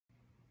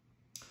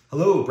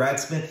Hello, Brad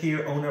Smith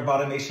here, owner of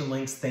Automation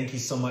Links. Thank you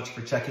so much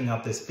for checking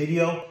out this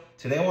video.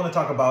 Today I want to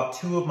talk about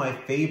two of my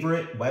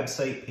favorite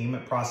website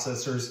payment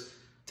processors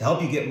to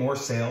help you get more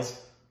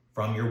sales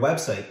from your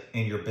website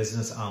and your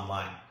business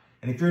online.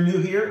 And if you're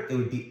new here, it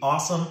would be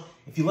awesome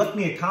if you left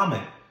me a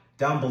comment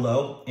down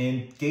below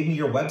and gave me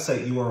your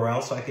website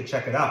URL so I could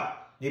check it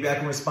out. Maybe I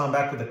can respond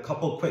back with a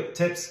couple quick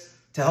tips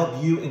to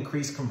help you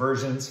increase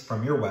conversions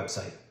from your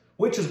website,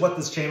 which is what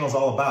this channel is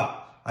all about.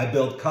 I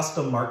build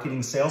custom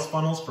marketing sales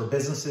funnels for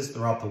businesses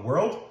throughout the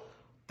world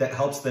that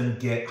helps them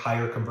get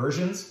higher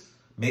conversions,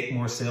 make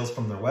more sales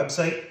from their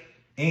website,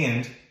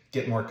 and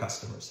get more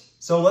customers.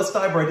 So let's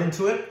dive right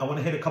into it. I want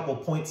to hit a couple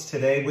points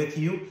today with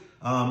you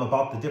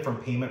about the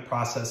different payment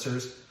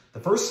processors.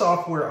 The first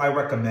software I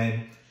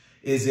recommend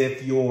is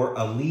if you're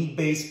a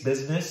lead-based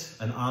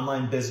business, an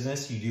online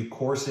business, you do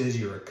courses,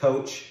 you're a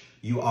coach,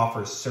 you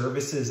offer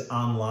services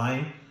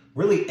online,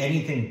 really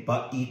anything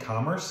but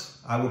e-commerce,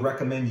 I would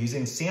recommend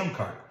using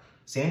Samcart.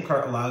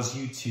 Samcart allows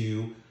you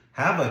to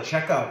have a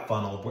checkout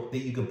funnel that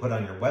you can put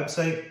on your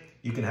website.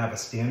 You can have a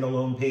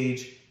standalone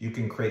page. You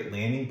can create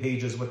landing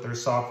pages with their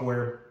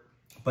software.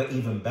 But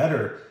even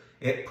better,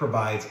 it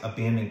provides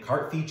abandoned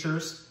cart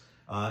features.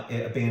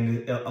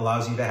 It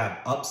allows you to have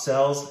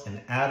upsells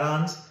and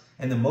add-ons.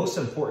 And the most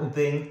important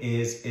thing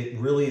is it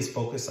really is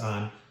focused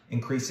on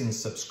increasing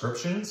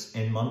subscriptions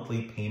and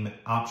monthly payment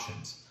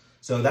options.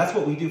 So that's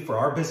what we do for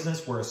our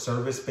business. We're a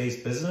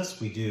service-based business.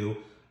 We do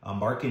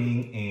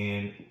marketing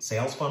and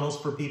sales funnels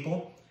for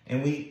people,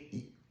 and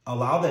we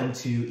allow them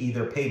to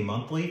either pay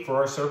monthly for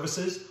our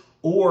services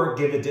or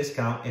give a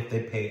discount if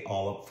they pay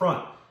all up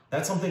front.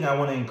 That's something I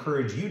want to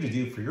encourage you to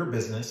do for your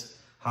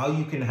business, how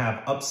you can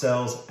have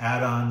upsells,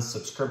 add-ons,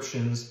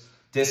 subscriptions,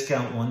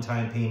 discount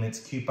one-time payments,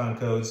 coupon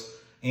codes,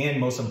 and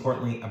most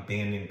importantly,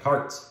 abandoned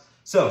carts.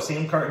 So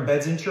Samcart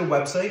embeds into your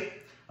website.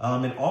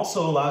 It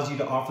also allows you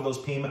to offer those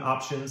payment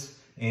options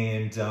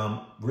and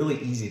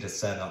really easy to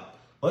set up.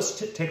 Let's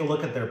take a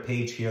look at their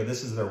page here.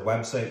 This is their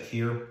website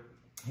here,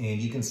 and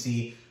you can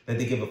see that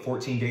they give a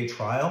 14-day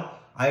trial.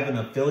 I have an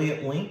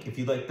affiliate link. If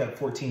you'd like that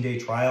 14-day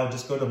trial,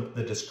 just go to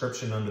the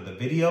description under the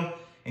video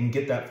and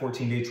get that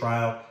 14-day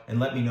trial and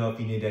let me know if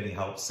you need any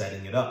help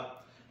setting it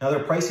up. Now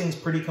their pricing is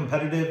pretty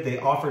competitive. They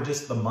offer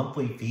just the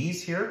monthly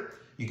fees here.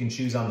 You can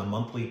choose on the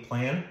monthly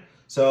plan.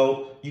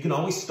 So you can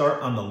always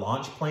start on the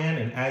launch plan,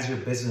 and as your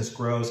business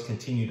grows,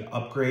 continue to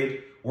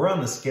upgrade. We're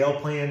on the scale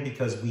plan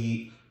because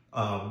we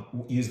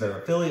use their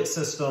affiliate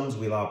systems.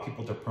 We allow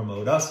people to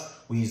promote us.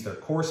 We use their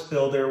course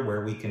builder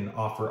where we can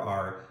offer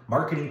our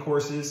marketing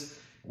courses.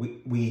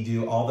 We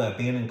do all the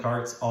abandoned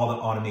carts, all the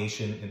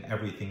automation, and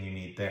everything you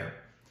need there.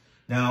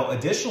 Now,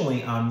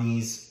 additionally, on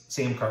these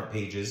Samcart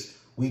pages,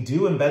 we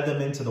do embed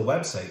them into the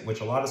website, which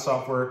a lot of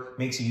software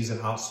makes you use an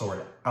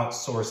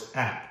outsourced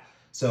app.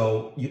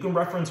 So you can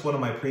reference one of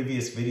my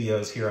previous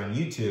videos here on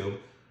YouTube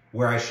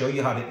where I show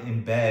you how to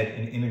embed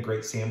and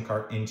integrate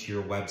Samcart into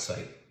your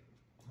website.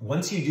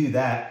 Once you do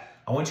that,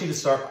 I want you to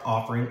start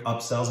offering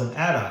upsells and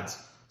add-ons.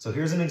 So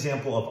here's an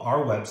example of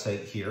our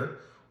website here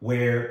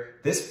where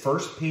this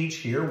first page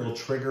here will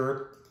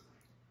trigger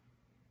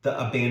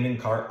the abandoned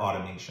cart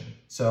automation.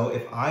 So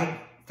if I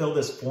fill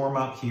this form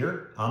out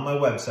here on my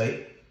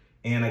website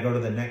and I go to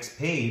the next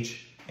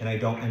page and I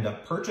don't end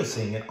up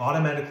purchasing, it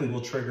automatically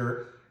will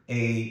trigger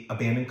a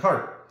abandoned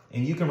cart.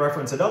 And you can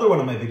reference another one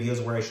of my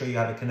videos where I show you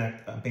how to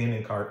connect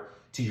abandoned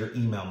cart to your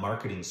email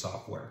marketing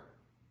software.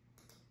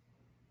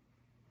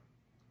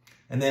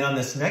 And then on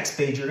this next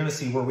page, you're going to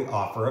see where we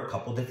offer a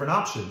couple different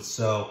options.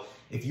 So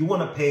if you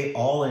want to pay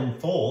all in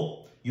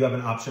full, you have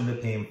an option to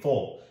pay in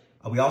full.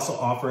 We also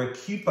offer a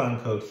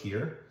coupon code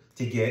here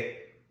to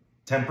get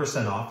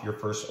 10% off your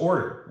first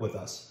order with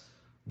us.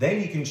 Then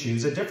you can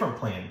choose a different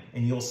plan.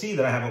 And you'll see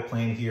that I have a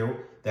plan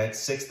here that's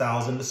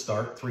 $6,000 to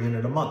start,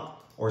 $300 a month.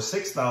 Or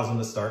 $6,000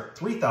 to start,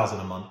 $3,000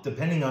 a month,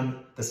 depending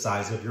on the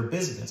size of your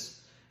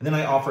business. And then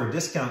I offer a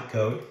discount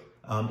code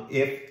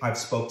if I've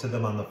spoke to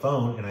them on the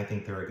phone and I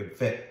think they're a good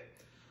fit.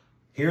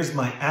 Here's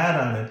my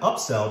add-on and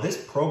upsell.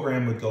 This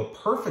program would go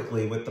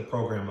perfectly with the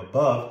program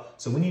above.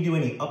 So when you do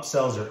any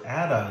upsells or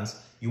add-ons,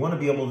 you want to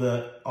be able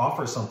to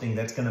offer something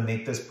that's going to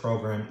make this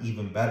program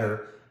even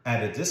better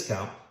at a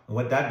discount. And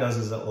what that does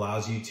is it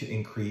allows you to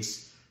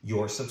increase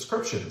your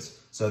subscriptions.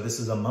 So this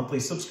is a monthly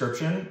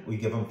subscription. We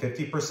give them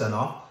 50%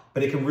 off.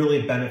 But it can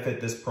really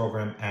benefit this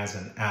program as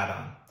an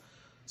add-on.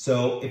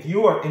 So if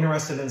you are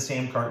interested in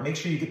Samcart, make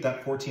sure you get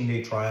that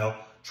 14-day trial.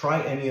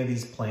 Try any of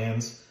these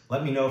plans.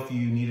 Let me know if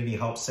you need any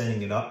help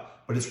setting it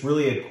up. But it's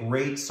really a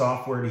great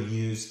software to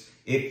use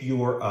if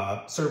you're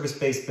a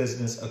service-based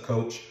business, a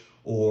coach,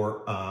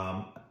 or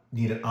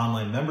need an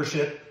online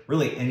membership,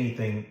 really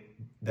anything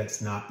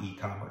that's not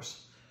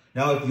e-commerce.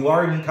 Now, if you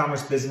are an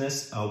e-commerce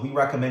business, we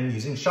recommend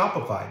using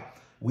Shopify.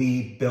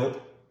 We built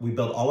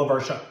all of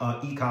our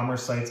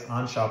e-commerce sites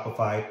on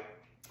Shopify,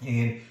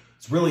 and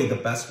it's really the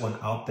best one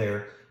out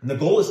there. And the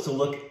goal is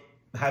to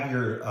have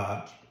your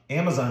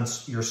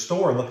your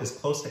store look as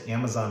close to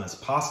Amazon as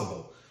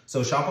possible.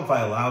 So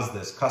Shopify allows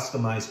this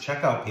customized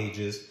checkout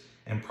pages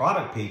and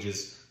product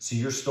pages So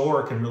your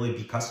store can really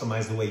be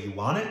customized the way you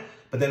want it,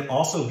 but then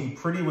also be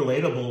pretty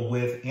relatable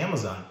with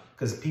Amazon,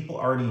 because people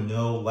already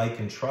know, like,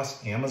 and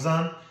trust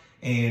Amazon.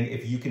 And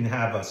if you can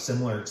have a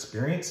similar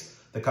experience,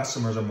 the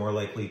customers are more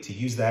likely to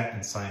use that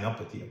and sign up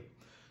with you.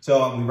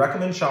 So we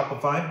recommend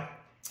Shopify.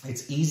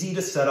 It's easy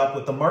to set up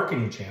with the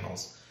marketing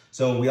channels.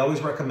 So we always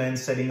recommend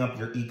setting up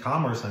your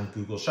e-commerce on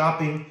Google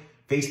Shopping,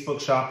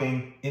 Facebook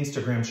Shopping,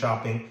 Instagram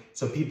Shopping,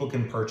 so people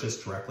can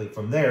purchase directly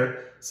from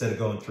there instead of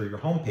going through your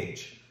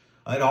homepage.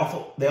 They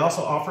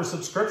also offer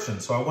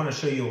subscriptions. So I want to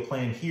show you a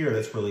plan here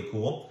that's really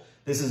cool.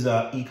 This is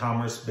an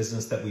e-commerce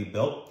business that we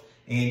built,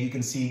 and you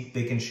can see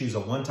they can choose a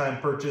one-time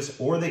purchase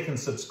or they can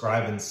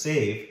subscribe and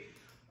save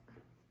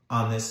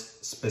on this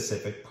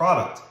specific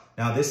product.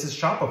 Now this is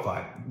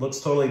Shopify. It looks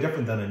totally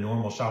different than a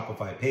normal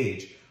Shopify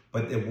page,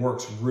 but it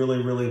works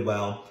really, really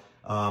well.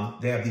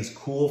 They have these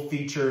cool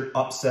featured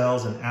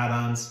upsells and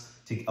add-ons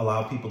to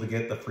allow people to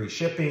get the free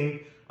shipping,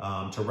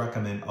 to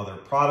recommend other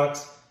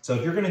products. So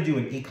if you're gonna do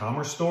an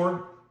e-commerce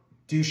store,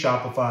 do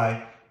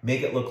Shopify,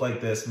 make it look like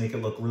this, make it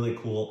look really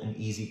cool and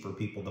easy for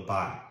people to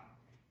buy.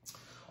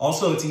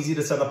 Also, it's easy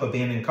to set up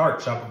abandoned cart.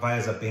 Shopify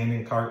has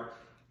abandoned cart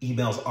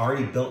emails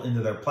already built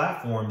into their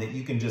platform that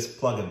you can just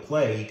plug and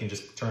play. You can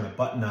just turn a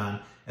button on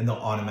and they'll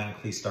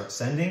automatically start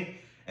sending.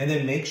 And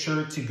then make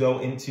sure to go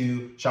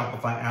into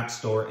Shopify App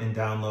Store and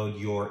download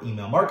your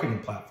email marketing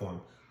platform.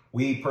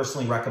 We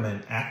personally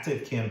recommend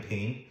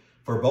ActiveCampaign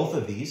for both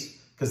of these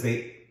because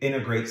they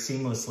integrate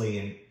seamlessly,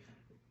 and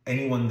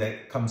anyone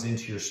that comes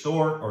into your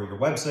store or your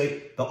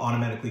website, they'll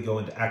automatically go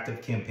into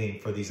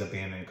ActiveCampaign for these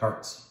abandoned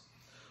carts.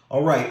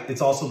 All right,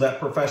 it's also that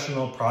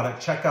professional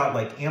product checkout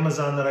like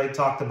Amazon that I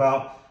talked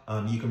about.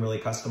 You can really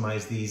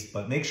customize these,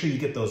 but make sure you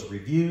get those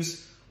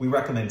reviews. We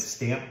recommend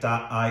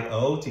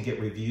Stamp.io to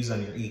get reviews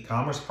on your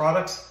e-commerce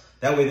products.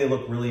 That way they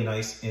look really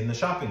nice in the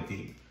shopping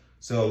feed.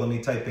 So let me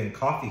type in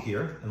coffee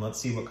here and let's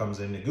see what comes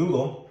into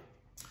Google.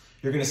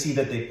 You're gonna see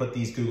that they put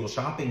these Google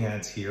shopping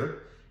ads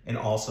here and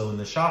also in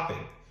the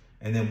shopping.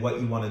 And then what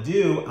you wanna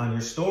do on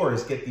your store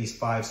is get these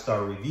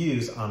 5-star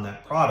reviews on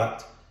that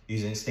product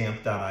using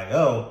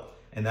Stamp.io,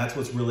 and that's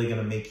what's really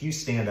gonna make you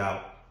stand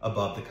out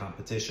above the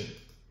competition.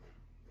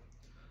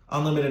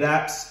 Unlimited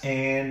apps,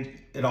 and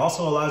it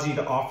also allows you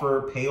to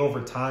offer pay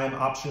over time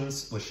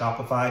options with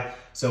Shopify.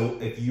 So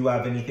if you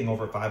have anything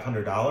over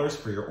 $500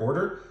 for your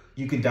order,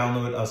 you can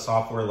download a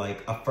software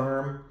like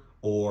Affirm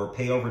or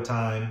Pay Over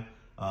Time,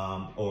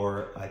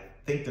 or I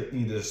think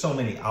there's so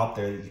many out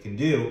there that you can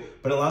do,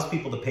 but it allows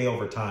people to pay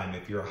over time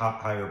if you're a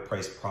higher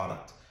priced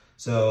product.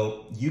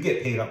 So you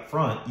get paid up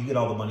front, you get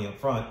all the money up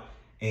front,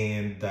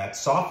 and that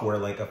software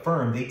like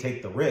Affirm, they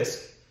take the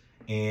risk,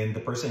 and the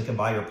person can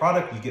buy your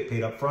product, you get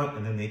paid up front,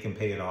 and then they can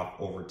pay it off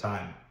over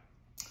time.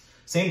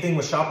 Same thing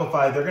with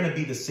Shopify. They're gonna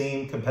be the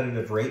same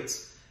competitive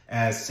rates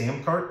as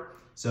Samcart.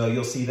 So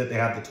you'll see that they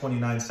have the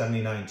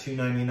 $29.79,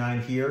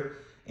 $2.99 here.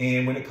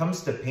 And when it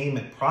comes to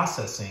payment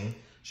processing,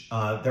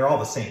 they're all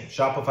the same.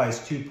 Shopify's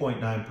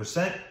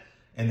 2.9%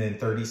 and then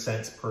 30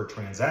 cents per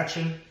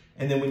transaction.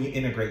 And then when you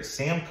integrate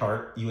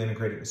Samcart, you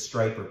integrate it with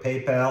Stripe or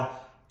PayPal,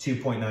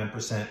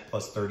 2.9%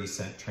 plus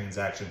 30-cent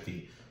transaction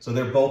fee. So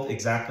they're both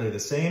exactly the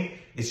same.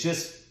 It's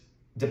just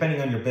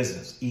depending on your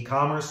business.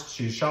 E-commerce,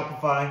 choose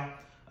Shopify.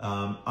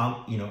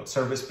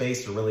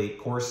 Service-based or really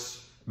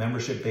course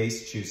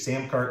membership-based, choose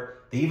Samcart.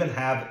 They even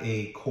have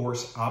a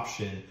course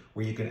option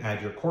where you can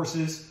add your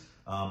courses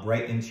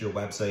right into your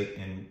website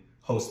and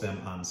host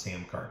them on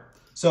Samcart.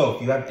 So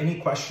if you have any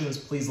questions,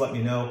 please let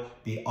me know.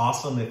 Be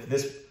awesome if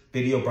this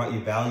video brought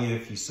you value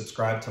if you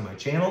subscribe to my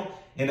channel.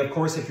 And of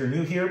course, if you're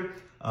new here,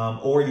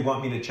 or you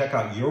want me to check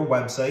out your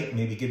website,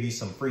 maybe give you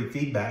some free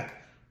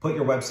feedback, put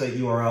your website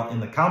URL in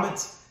the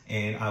comments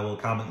and I will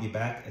comment you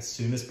back as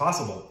soon as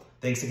possible.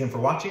 Thanks again for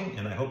watching,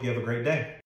 and I hope you have a great day.